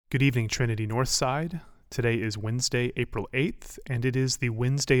Good evening, Trinity Northside. Today is Wednesday, April 8th, and it is the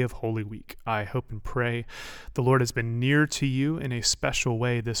Wednesday of Holy Week. I hope and pray the Lord has been near to you in a special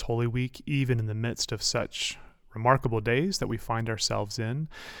way this Holy Week, even in the midst of such remarkable days that we find ourselves in,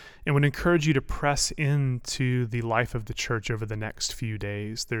 and would encourage you to press into the life of the church over the next few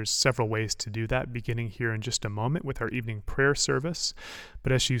days. There's several ways to do that, beginning here in just a moment with our evening prayer service.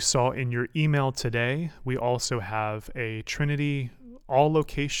 But as you saw in your email today, we also have a Trinity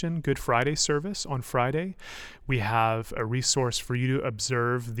all-location Good Friday service on Friday. We have a resource for you to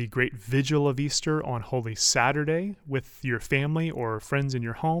observe the great vigil of Easter on Holy Saturday with your family or friends in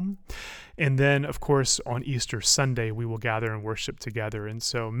your home. And then, of course, on Easter Sunday, we will gather and worship together. And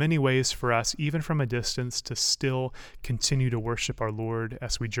so many ways for us, even from a distance, to still continue to worship our Lord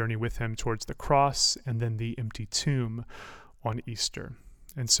as we journey with him towards the cross and then the empty tomb on Easter.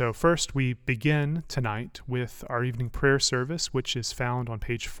 And so first we begin tonight with our evening prayer service, which is found on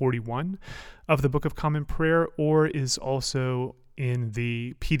page 41 of the Book of Common Prayer, or is also in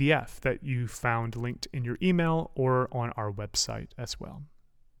the PDF that you found linked in your email or on our website as well.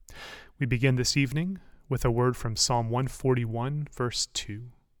 We begin this evening with a word from Psalm 141, verse 2.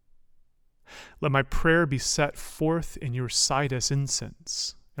 Let my prayer be set forth in your sight as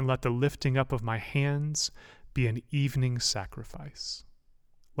incense, and let the lifting up of my hands be an evening sacrifice.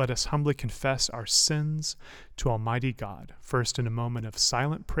 Let us humbly confess our sins to Almighty God, first in a moment of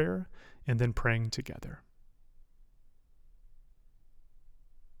silent prayer and then praying together.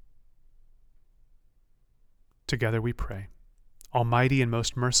 Together we pray. Almighty and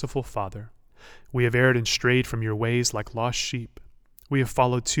most merciful Father, we have erred and strayed from your ways like lost sheep. We have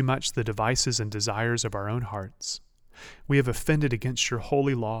followed too much the devices and desires of our own hearts. We have offended against your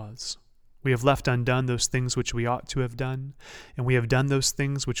holy laws. We have left undone those things which we ought to have done, and we have done those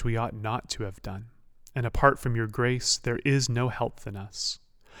things which we ought not to have done. And apart from your grace, there is no help in us.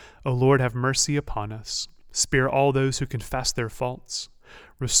 O Lord, have mercy upon us. Spare all those who confess their faults.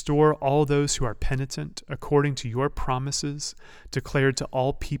 Restore all those who are penitent, according to your promises, declared to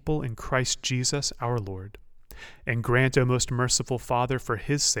all people in Christ Jesus our Lord. And grant, O most merciful Father, for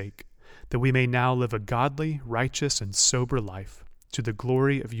his sake, that we may now live a godly, righteous, and sober life, to the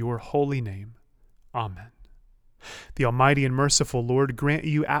glory of your holy name. Amen. The Almighty and merciful Lord grant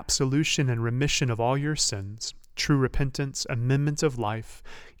you absolution and remission of all your sins, true repentance, amendment of life,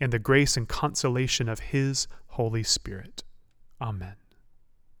 and the grace and consolation of his Holy Spirit. Amen.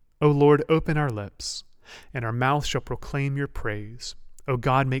 O Lord, open our lips, and our mouth shall proclaim your praise. O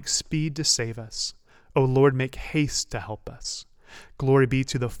God, make speed to save us. O Lord, make haste to help us. Glory be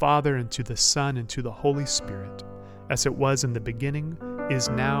to the Father, and to the Son, and to the Holy Spirit, as it was in the beginning, is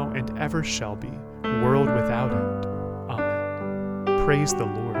now, and ever shall be, world without end. Amen. Praise the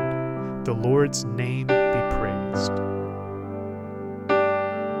Lord. The Lord's name be praised.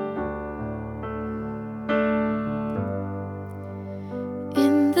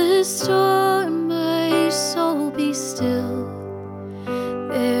 In the storm, my soul be still.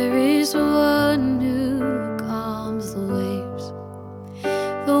 There is one who calms the waves.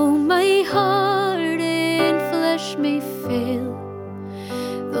 Though my heart may fail,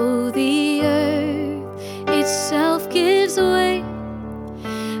 though the earth itself gives way,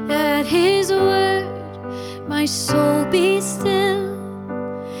 at his word my soul be still.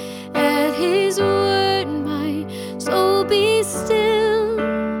 At his word my soul be still.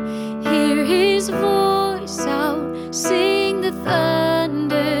 Hear his voice out, sing the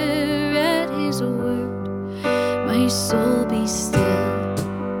thunder. At his word my soul be still.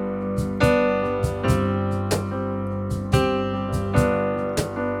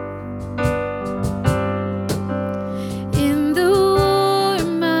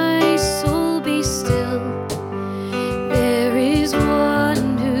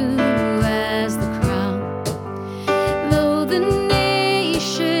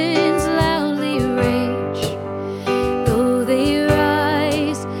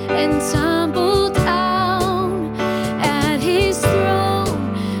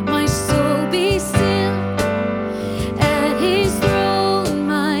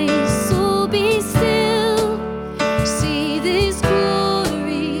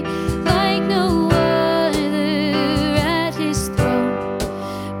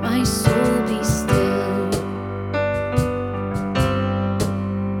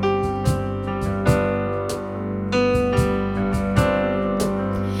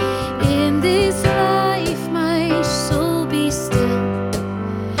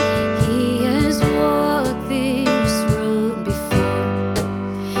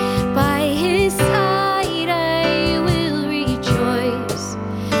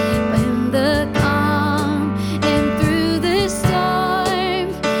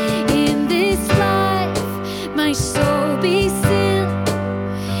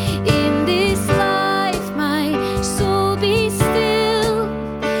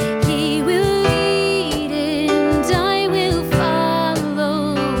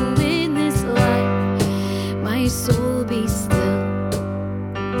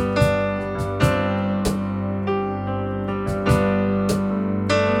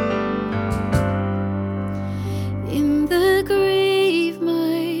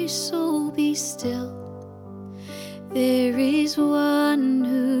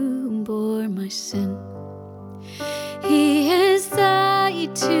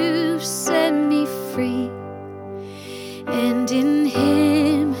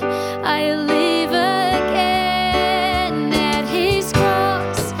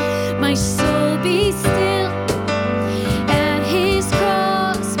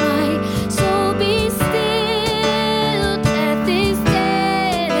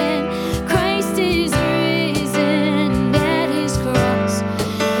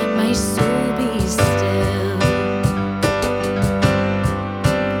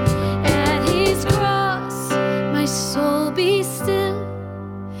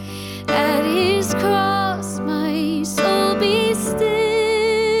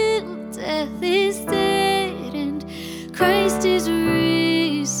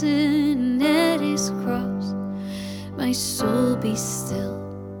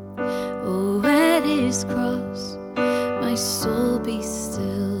 his cross, my soul be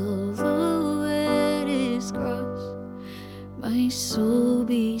still. Though at his cross, my soul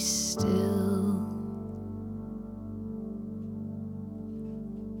be still.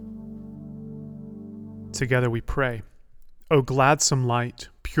 Together we pray. O gladsome light,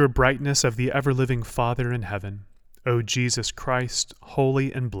 pure brightness of the ever-living Father in heaven, O Jesus Christ,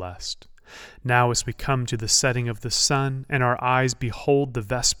 holy and blessed, now as we come to the setting of the sun and our eyes behold the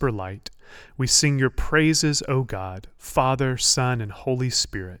vesper light, we sing your praises, O God, Father, Son, and Holy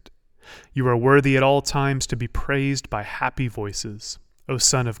Spirit. You are worthy at all times to be praised by happy voices, O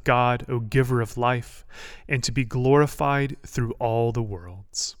Son of God, O Giver of life, and to be glorified through all the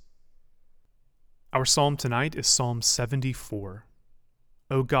worlds. Our psalm tonight is Psalm 74.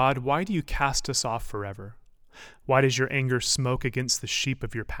 O God, why do you cast us off forever? Why does your anger smoke against the sheep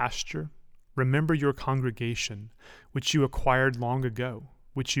of your pasture? Remember your congregation, which you acquired long ago,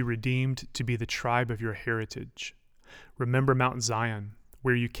 which you redeemed to be the tribe of your heritage. Remember Mount Zion,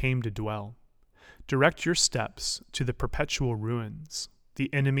 where you came to dwell. Direct your steps to the perpetual ruins.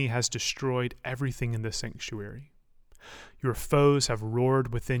 The enemy has destroyed everything in the sanctuary. Your foes have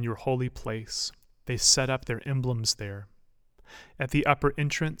roared within your holy place. They set up their emblems there. At the upper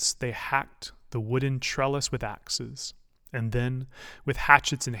entrance, they hacked the wooden trellis with axes, and then, with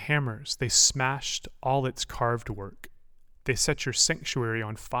hatchets and hammers, they smashed all its carved work. They set your sanctuary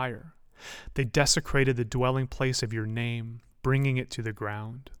on fire. They desecrated the dwelling place of your name, bringing it to the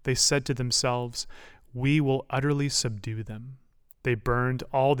ground. They said to themselves, "We will utterly subdue them." They burned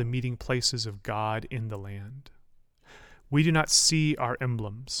all the meeting places of God in the land. We do not see our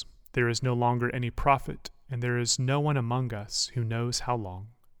emblems. There is no longer any prophet, and there is no one among us who knows how long.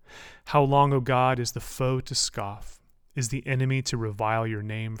 How long, O God, is the foe to scoff? Is the enemy to revile your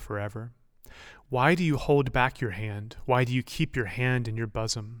name forever? Why do you hold back your hand? Why do you keep your hand in your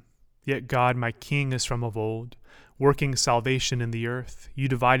bosom? Yet God, my King, is from of old, working salvation in the earth. You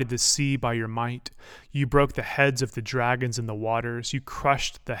divided the sea by your might. You broke the heads of the dragons in the waters. You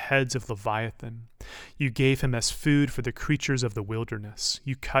crushed the heads of Leviathan. You gave him as food for the creatures of the wilderness.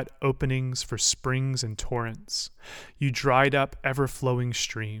 You cut openings for springs and torrents. You dried up ever-flowing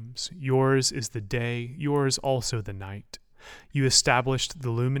streams. Yours is the day, yours also the night. You established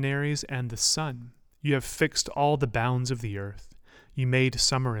the luminaries and the sun. You have fixed all the bounds of the earth. You made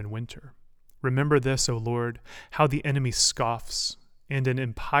summer and winter. Remember this, O Lord, how the enemy scoffs, and an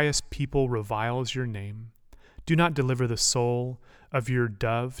impious people reviles your name. Do not deliver the soul of your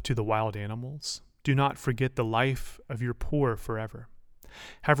dove to the wild animals. Do not forget the life of your poor forever.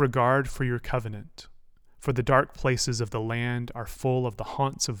 Have regard for your covenant, for the dark places of the land are full of the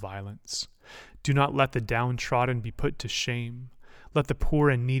haunts of violence. Do not let the downtrodden be put to shame. Let the poor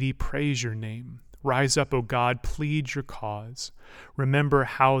and needy praise your name. Rise up, O God, plead your cause. Remember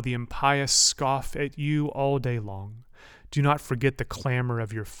how the impious scoff at you all day long. Do not forget the clamor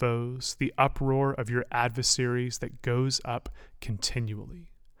of your foes, the uproar of your adversaries that goes up continually.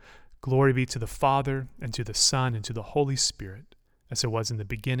 Glory be to the Father, and to the Son, and to the Holy Spirit, as it was in the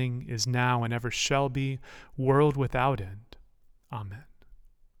beginning, is now, and ever shall be, world without end. Amen.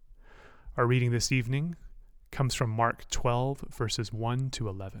 Our reading this evening comes from Mark 12, verses 1 to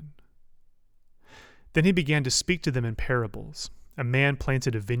 11. Then he began to speak to them in parables. A man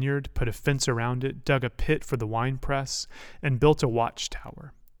planted a vineyard, put a fence around it, dug a pit for the winepress, and built a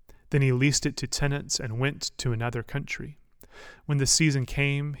watchtower. Then he leased it to tenants and went to another country. When the season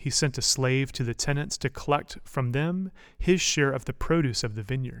came, he sent a slave to the tenants to collect from them his share of the produce of the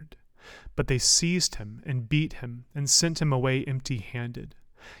vineyard. But they seized him and beat him and sent him away empty-handed.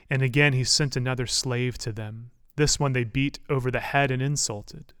 And again he sent another slave to them. This one they beat over the head and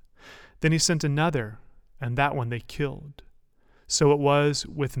insulted. Then he sent another, and that one they killed. So it was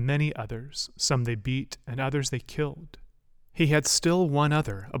with many others. Some they beat, and others they killed. He had still one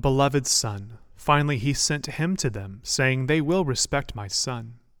other, a beloved son. Finally he sent him to them, saying, "They will respect my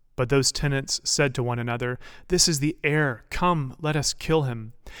son." But those tenants said to one another, "This is the heir. Come, let us kill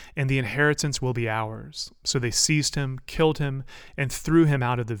him, and the inheritance will be ours." So they seized him, killed him, and threw him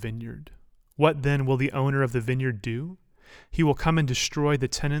out of the vineyard. What then will the owner of the vineyard do? He will come and destroy the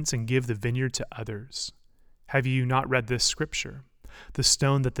tenants and give the vineyard to others. Have you not read this scripture? The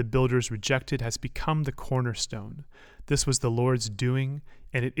stone that the builders rejected has become the cornerstone. This was the Lord's doing,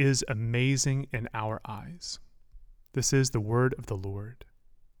 and it is amazing in our eyes. This is the word of the Lord.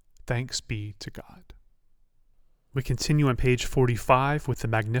 Thanks be to God. We continue on page 45 with the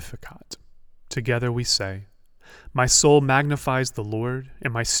Magnificat. Together we say, "My soul magnifies the Lord,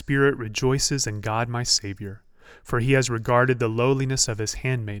 and my spirit rejoices in God my Savior. For he has regarded the lowliness of his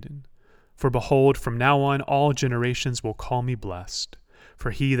handmaiden. For behold, from now on all generations will call me blessed. For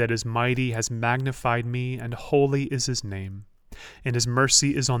he that is mighty has magnified me, and holy is his name. And his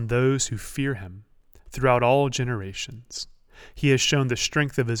mercy is on those who fear him throughout all generations. He has shown the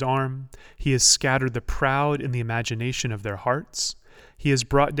strength of his arm. He has scattered the proud in the imagination of their hearts. He has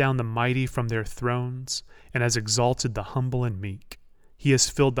brought down the mighty from their thrones, and has exalted the humble and meek. He has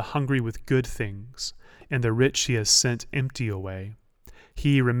filled the hungry with good things, and the rich he has sent empty away.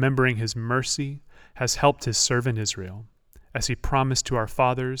 He, remembering his mercy, has helped his servant Israel, as he promised to our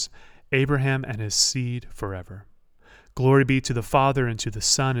fathers, Abraham and his seed forever. Glory be to the Father, and to the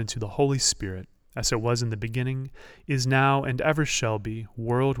Son, and to the Holy Spirit, as it was in the beginning, is now, and ever shall be,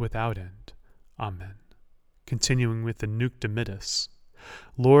 world without end. Amen. Continuing with the Nunc Dimittis.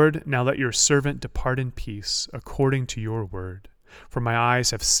 Lord, now let your servant depart in peace, according to your word. For my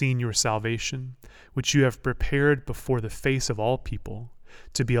eyes have seen your salvation, which you have prepared before the face of all people,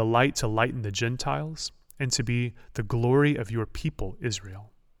 to be a light to lighten the Gentiles, and to be the glory of your people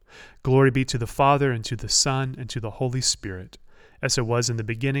Israel. Glory be to the Father, and to the Son, and to the Holy Spirit, as it was in the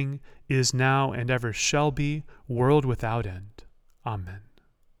beginning, is now, and ever shall be, world without end. Amen.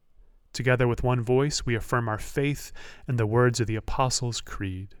 Together with one voice we affirm our faith in the words of the Apostles'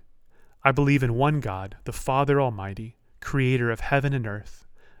 Creed. I believe in one God, the Father Almighty, creator of heaven and earth.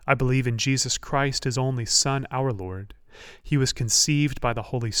 I believe in Jesus Christ, his only Son, our Lord. He was conceived by the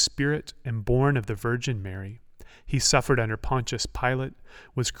Holy Spirit and born of the Virgin Mary. He suffered under Pontius Pilate,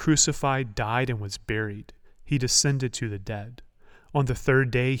 was crucified, died, and was buried. He descended to the dead. On the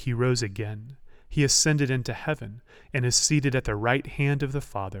third day he rose again. He ascended into heaven and is seated at the right hand of the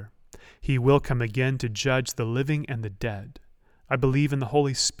Father. He will come again to judge the living and the dead. I believe in the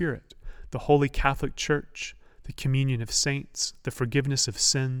Holy Spirit, the Holy Catholic Church, the communion of saints, the forgiveness of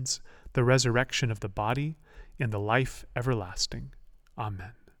sins, the resurrection of the body, and the life everlasting.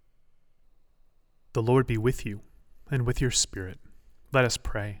 Amen. The Lord be with you, and with your spirit. Let us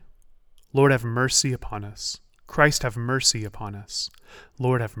pray. Lord, have mercy upon us. Christ, have mercy upon us.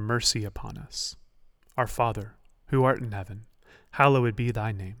 Lord, have mercy upon us. Our Father, who art in heaven, hallowed be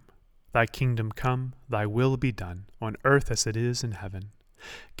thy name. Thy kingdom come, thy will be done, on earth as it is in heaven.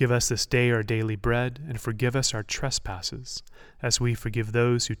 Give us this day our daily bread, and forgive us our trespasses, as we forgive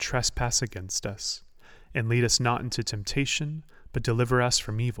those who trespass against us. And lead us not into temptation, but deliver us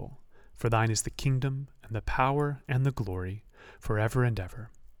from evil. For thine is the kingdom, and the power, and the glory, forever and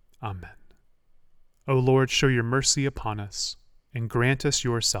ever. Amen. O Lord, show your mercy upon us, and grant us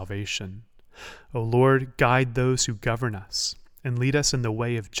your salvation. O Lord, guide those who govern us, and lead us in the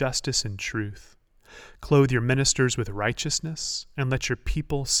way of justice and truth. Clothe your ministers with righteousness, and let your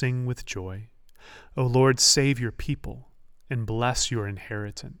people sing with joy. O Lord, save your people, and bless your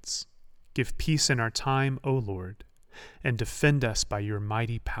inheritance. Give peace in our time, O Lord, and defend us by your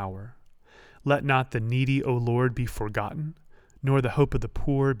mighty power. Let not the needy, O Lord, be forgotten, nor the hope of the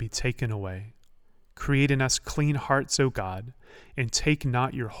poor be taken away. Create in us clean hearts, O God, and take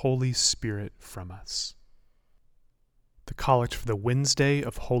not your Holy Spirit from us. The Collect for the Wednesday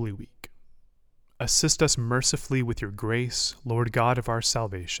of Holy Week. Assist us mercifully with your grace, Lord God of our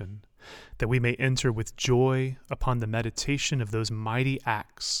salvation, that we may enter with joy upon the meditation of those mighty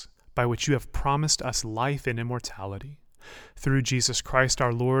acts by which you have promised us life and immortality. Through Jesus Christ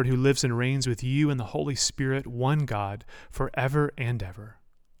our Lord, who lives and reigns with you in the Holy Spirit, one God, forever and ever.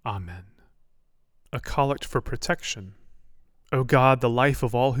 Amen. A Collect for Protection. O God, the life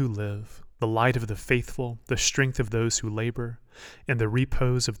of all who live, the light of the faithful, the strength of those who labor, and the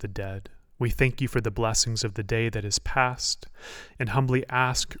repose of the dead, we thank you for the blessings of the day that is past, and humbly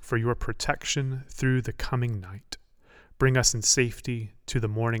ask for your protection through the coming night. Bring us in safety to the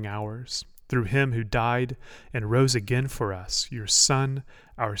morning hours, through him who died and rose again for us, your Son,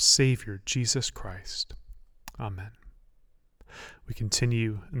 our Savior, Jesus Christ. Amen. We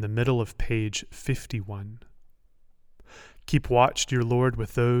continue in the middle of page 51. Keep watch, dear Lord,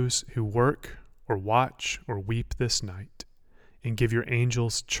 with those who work or watch or weep this night, and give your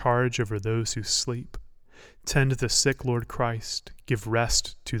angels charge over those who sleep. Tend the sick, Lord Christ. Give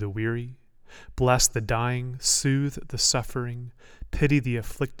rest to the weary. Bless the dying. Soothe the suffering. Pity the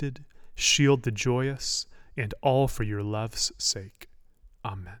afflicted. Shield the joyous. And all for your love's sake.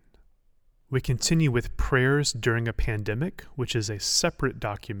 Amen. We continue with prayers during a pandemic, which is a separate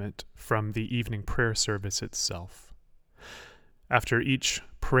document from the evening prayer service itself. After each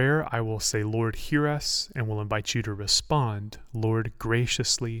prayer, I will say, Lord, hear us, and will invite you to respond, Lord,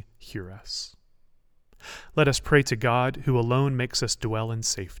 graciously hear us. Let us pray to God, who alone makes us dwell in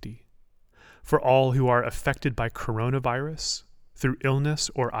safety. For all who are affected by coronavirus, through illness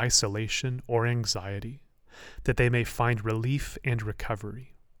or isolation or anxiety, that they may find relief and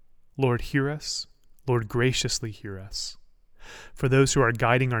recovery. Lord, hear us. Lord, graciously hear us. for those who are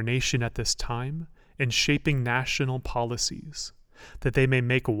guiding our nation at this time and shaping national policies, that they may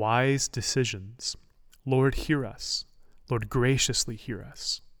make wise decisions. Lord, hear us. Lord, graciously hear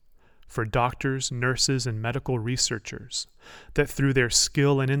us. For doctors, nurses, and medical researchers, that through their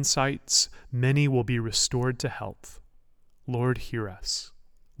skill and insights, many will be restored to health. Lord, hear us.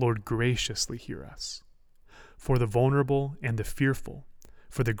 Lord, graciously hear us. For the vulnerable and the fearful,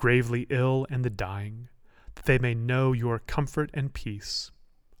 for the gravely ill and the dying, that they may know your comfort and peace.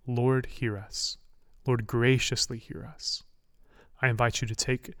 Lord, hear us. Lord, graciously hear us. I invite you to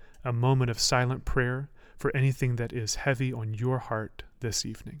take a moment of silent prayer for anything that is heavy on your heart this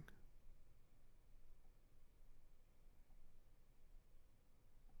evening.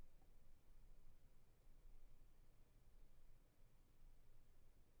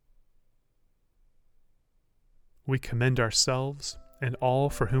 We commend ourselves and all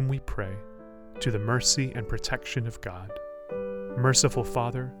for whom we pray to the mercy and protection of God. Merciful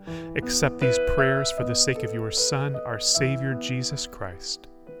Father, accept these prayers for the sake of your Son, our Savior, Jesus Christ.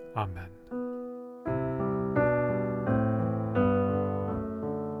 Amen.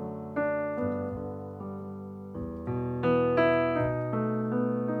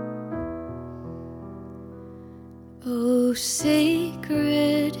 O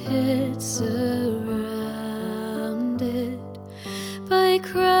sacred head surrounded by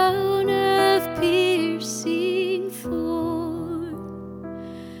crown of piercing thorn,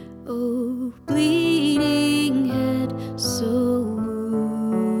 O bleeding head so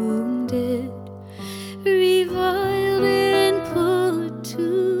wounded, reviled and put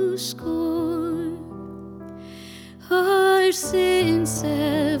to scorn, our sins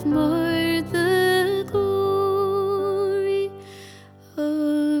have marred the glory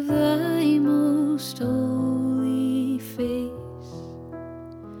of thy most holy face.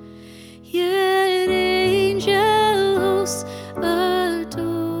 Yet angels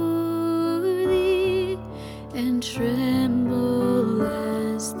adore thee and tremble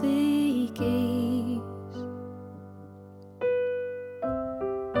as they gaze.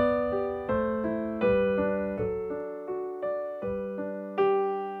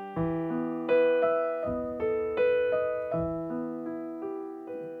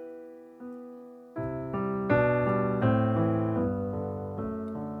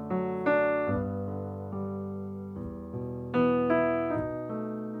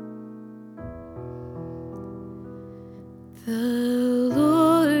 The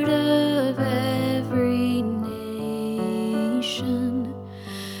Lord of every nation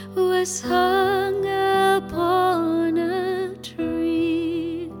was hung upon a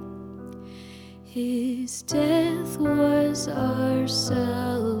tree. His death was our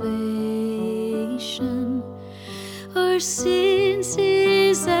salvation, our sins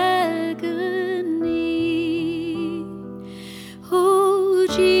his agony. O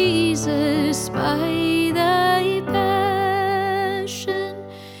Jesus, by thy passion,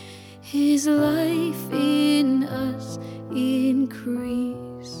 his life in us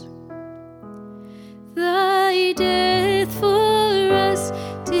increase. Thy death for us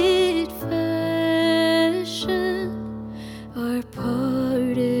did fashion our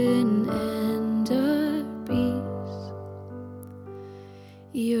pardon and our peace.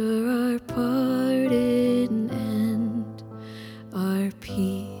 You're our pardon and our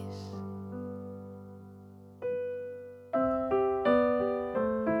peace.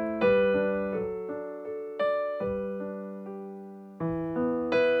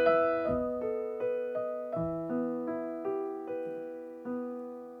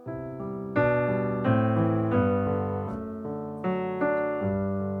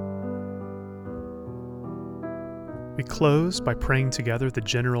 We close by praying together the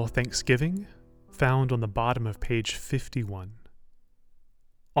general thanksgiving found on the bottom of page 51.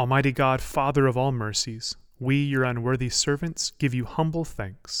 Almighty God, Father of all mercies, we, your unworthy servants, give you humble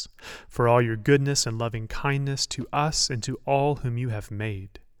thanks for all your goodness and loving kindness to us and to all whom you have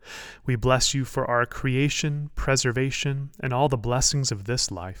made. We bless you for our creation, preservation, and all the blessings of this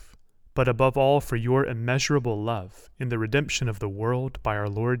life, but above all for your immeasurable love in the redemption of the world by our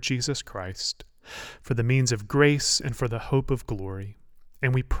Lord Jesus Christ, for the means of grace and for the hope of glory.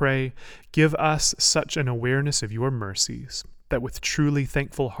 And we pray, give us such an awareness of your mercies, that with truly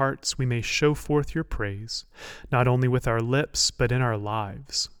thankful hearts we may show forth your praise, not only with our lips, but in our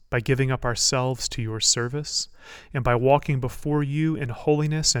lives, by giving up ourselves to your service, and by walking before you in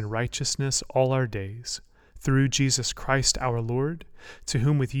holiness and righteousness all our days, through Jesus Christ our Lord, to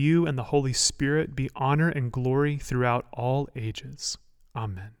whom with you and the Holy Spirit be honor and glory throughout all ages.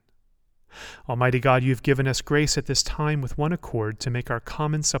 Amen. Almighty God, you have given us grace at this time with one accord to make our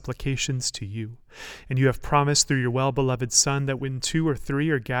common supplications to you. And you have promised through your well-beloved Son that when 2 or 3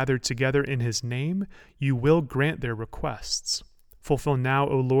 are gathered together in his name, you will grant their requests. Fulfill now,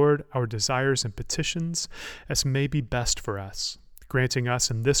 O Lord, our desires and petitions as may be best for us, granting us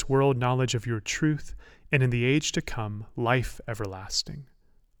in this world knowledge of your truth, and in the age to come life everlasting.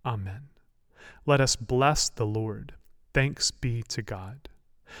 Amen. Let us bless the Lord. Thanks be to God.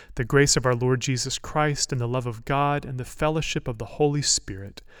 The grace of our Lord Jesus Christ and the love of God and the fellowship of the Holy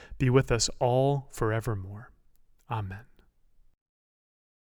Spirit be with us all forevermore. Amen.